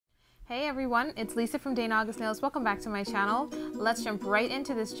Hey everyone, it's Lisa from Dane August Nails. Welcome back to my channel. Let's jump right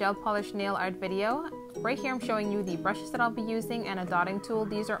into this gel polish nail art video. Right here I'm showing you the brushes that I'll be using and a dotting tool.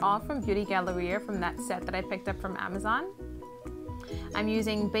 These are all from Beauty Galleria from that set that I picked up from Amazon. I'm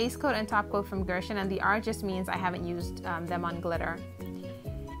using base coat and top coat from Gershon, and the R just means I haven't used them on glitter.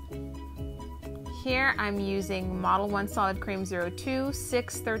 Here I'm using Model 1 Solid Cream 02,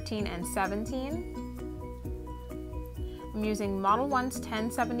 6, 13, and 17. I'm using Model 1's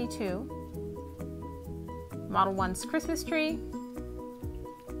 1072, Model 1's Christmas Tree,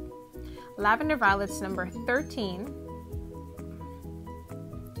 Lavender Violets number 13,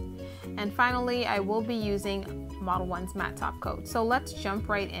 and finally I will be using Model 1's matte top coat. So let's jump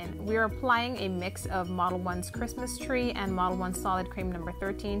right in. We're applying a mix of Model 1's Christmas Tree and Model 1 Solid Cream number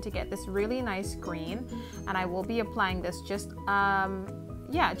 13 to get this really nice green, and I will be applying this just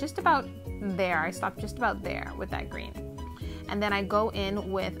about there. I stopped just about there with that green. And then I go in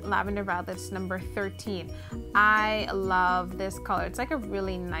with Lavender Violets number 13. I love this color. It's like a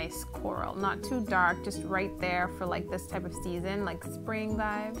really nice coral, not too dark, just right there for like this type of season, like spring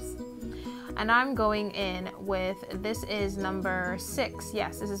vibes. And I'm going in with, this is number 6.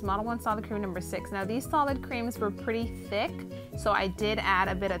 Yes, this is Model 1 Solid Cream number 6. Now these solid creams were pretty thick, so I did add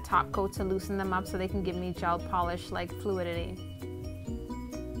a bit of top coat to loosen them up so they can give me gel polish like fluidity.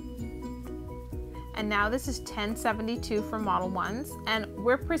 And now this is 1072 for Model 1s, and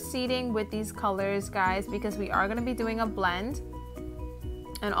we're proceeding with these colors, guys, because we are going to be doing a blend.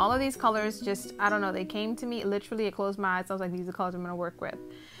 And all of these colors just, I don't know, they came to me literally. I closed my eyes, I was like, these are the colors I'm going to work with.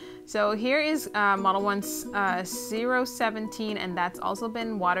 So here is Model 1's 017, and that's also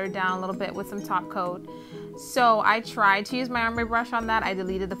been watered down a little bit with some top coat. So I tried to use my ombre brush on that. I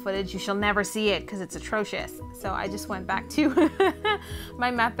deleted the footage. You shall never see it because it's atrocious. So I just went back to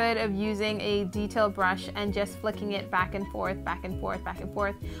my method of using a detail brush and just flicking it back and forth, back and forth, back and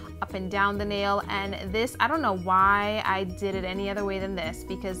forth, up and down the nail. And this, I don't know why I did it any other way than this,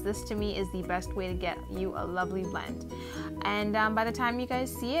 because this to me is the best way to get you a lovely blend. And by the time you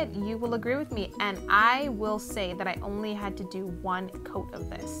guys see it, you will agree with me. And I will say that I only had to do one coat of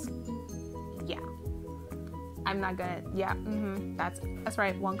this. Yeah. I'm not gonna, yeah, that's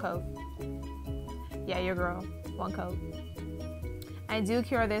right, one coat. Yeah, your girl, one coat. I do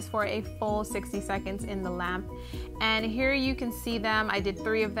cure this for a full 60 seconds in the lamp. And here you can see them. I did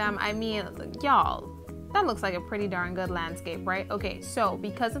 3 of them. I mean, y'all, that looks like a pretty darn good landscape, right? Okay, so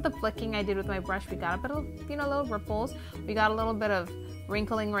because of the flicking I did with my brush, we got a bit of, little ripples. We got a little bit of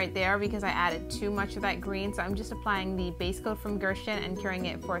wrinkling right there because I added too much of that green. So I'm just applying the base coat from Gershon and curing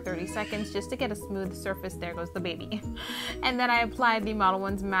it for 30 seconds just to get a smooth surface. There goes the baby. And then I applied the Model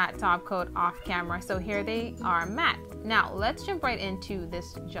 1's matte top coat off camera. So here they are matte. Now let's jump right into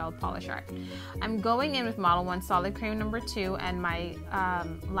this gel polish art. I'm going in with Model 1 Solid Cream number 2 and my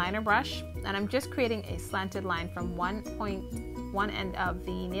liner brush, and I'm just creating a slanted line from one end of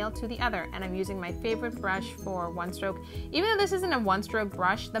the nail to the other, and I'm using my favorite brush for one stroke. Even though this isn't a one stroke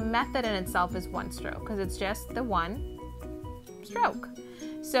brush, the method in itself is one stroke because it's just the one stroke.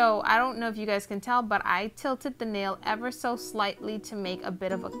 So I don't know if you guys can tell, but I tilted the nail ever so slightly to make a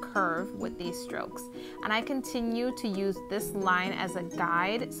bit of a curve with these strokes. And I continue to use this line as a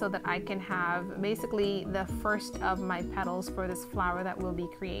guide so that I can have basically the first of my petals for this flower that we'll be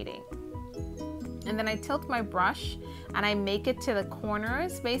creating. And then I tilt my brush and I make it to the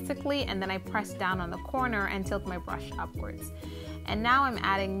corners basically, and then I press down on the corner and tilt my brush upwards. And now I'm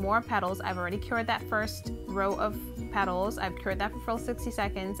adding more petals. I've already cured that first row of petals. I've cured that for full 60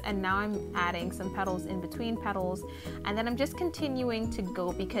 seconds, and now I'm adding some petals in between petals. And then I'm just continuing to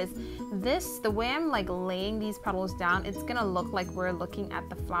go, because this, the way I'm like laying these petals down, it's gonna look like we're looking at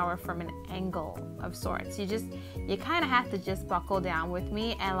the flower from an angle of sorts. You kind of have to just buckle down with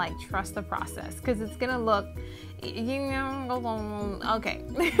me and like trust the process, because it's gonna look, okay.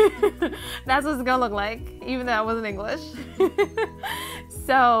 That's what it's gonna look like, even though I wasn't English.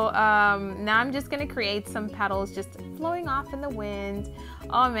 So now I'm just gonna create some petals just flowing off in the wind.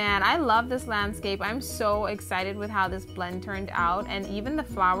 Oh man, I love this landscape. I'm so excited with how this blend turned out, and even the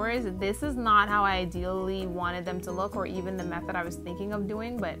flowers, this is not how I ideally wanted them to look, or even the method I was thinking of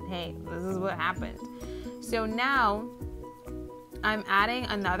doing, but hey, this is what happened. So now I'm adding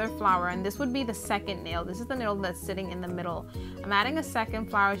another flower, and this would be the second nail. This is the nail that's sitting in the middle. I'm adding a second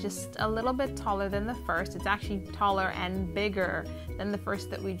flower just a little bit taller than the first. It's actually taller and bigger than the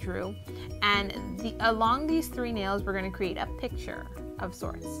first that we drew. And along these 3 nails, we're going to create a picture of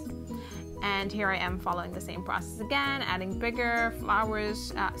sorts. And here I am following the same process again, adding bigger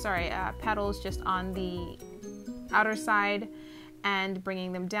flowers, petals just on the outer side, and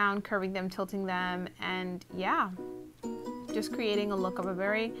bringing them down, curving them, tilting them, and yeah. just creating a look of a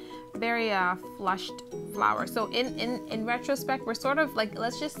very flushed flower. So in retrospect, we're sort of like,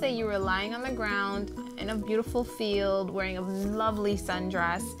 let's just say you were lying on the ground in a beautiful field wearing a lovely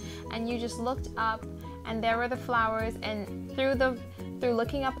sundress, and you just looked up and there were the flowers, and through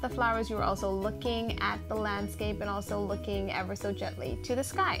looking up at the flowers, you were also looking at the landscape and also looking ever so gently to the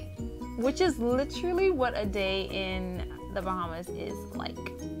sky, which is literally what a day in the Bahamas is like.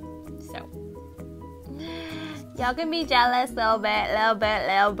 So y'all can be jealous a little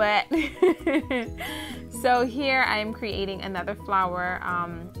bit. So here I'm creating another flower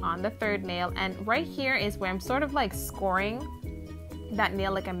on the third nail, and right here is where I'm sort of like scoring that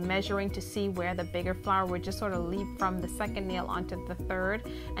nail, like I'm measuring to see where the bigger flower would just sort of leap from the second nail onto the third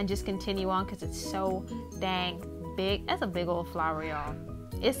and just continue on, because it's so dang big. That's a big old flower, y'all.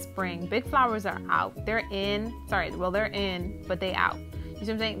 It's spring. Big flowers are out. They're in, but they out. You see what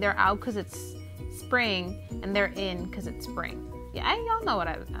I'm saying? They're out because it's spring, and they're in because it's spring. Yeah, y'all know what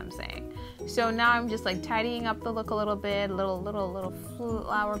I'm saying. So now I'm just like tidying up the look a little bit, little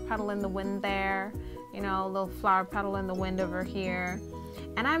flower petal in the wind there, you know, little flower petal in the wind over here.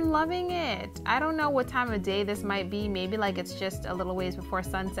 And I'm loving it. I don't know what time of day this might be. Maybe like it's just a little ways before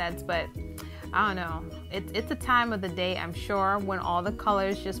sunsets, but I don't know. It's a time of the day, I'm sure, when all the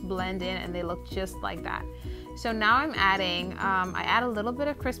colors just blend in and they look just like that. So now I'm adding, I add a little bit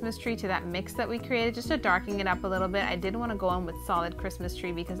of Christmas tree to that mix that we created just to darken it up a little bit. I didn't want to go in with solid Christmas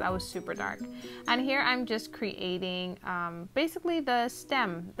tree because that was super dark. And here I'm just creating basically the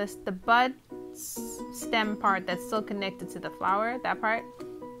stem, the bud stem part that's still connected to the flower, that part.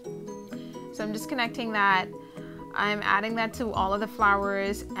 So I'm just connecting that. I'm adding that to all of the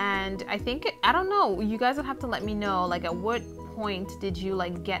flowers, and I think, I don't know, you guys will have to let me know, like at what point did you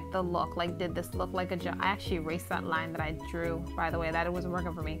like get the look? Like, did this look like I actually erased that line that I drew, by the way, that it wasn't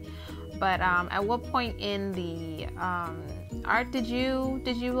working for me. But at what point in the art did you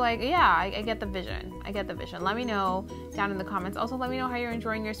like, yeah, I get the vision. I get the vision. Let me know down in the comments. Also, let me know how you're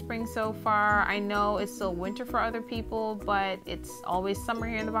enjoying your spring so far. I know it's still winter for other people, but it's always summer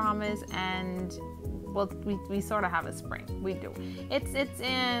here in the Bahamas, and well, we sort of have a spring. We do. It's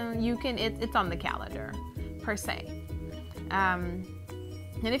on the calendar per se.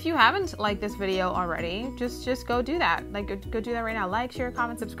 And if you haven't liked this video already, just go do that. Like, go do that right now. Like, share,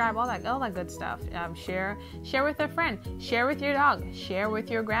 comment, subscribe, all that good stuff. Share with a friend. Share with your dog. Share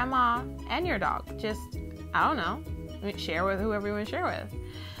with your grandma and your dog. Just, I don't know. Share with whoever you want to share with.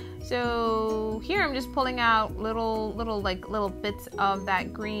 So here I'm just pulling out little bits of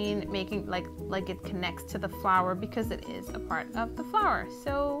that green, making like it connects to the flower because it is a part of the flower.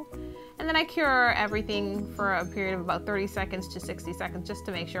 So, and then I cure everything for a period of about 30 seconds to 60 seconds just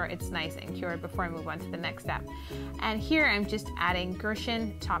to make sure it's nice and cured before I move on to the next step. And here I'm just adding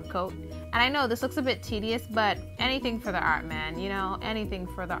Gherkin top coat. And I know this looks a bit tedious, but anything for the art, man, you know, anything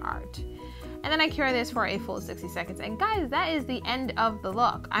for the art. And then I cure this for a full 60 seconds. And guys, that is the end of the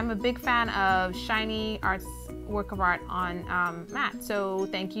look. I'm a big fan of shiny work of art on matte. So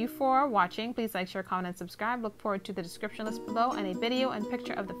thank you for watching. Please like, share, comment, and subscribe. Look forward to the description list below and a video and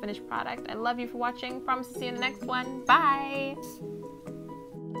picture of the finished product. I love you for watching. Promise to see you in the next one. Bye.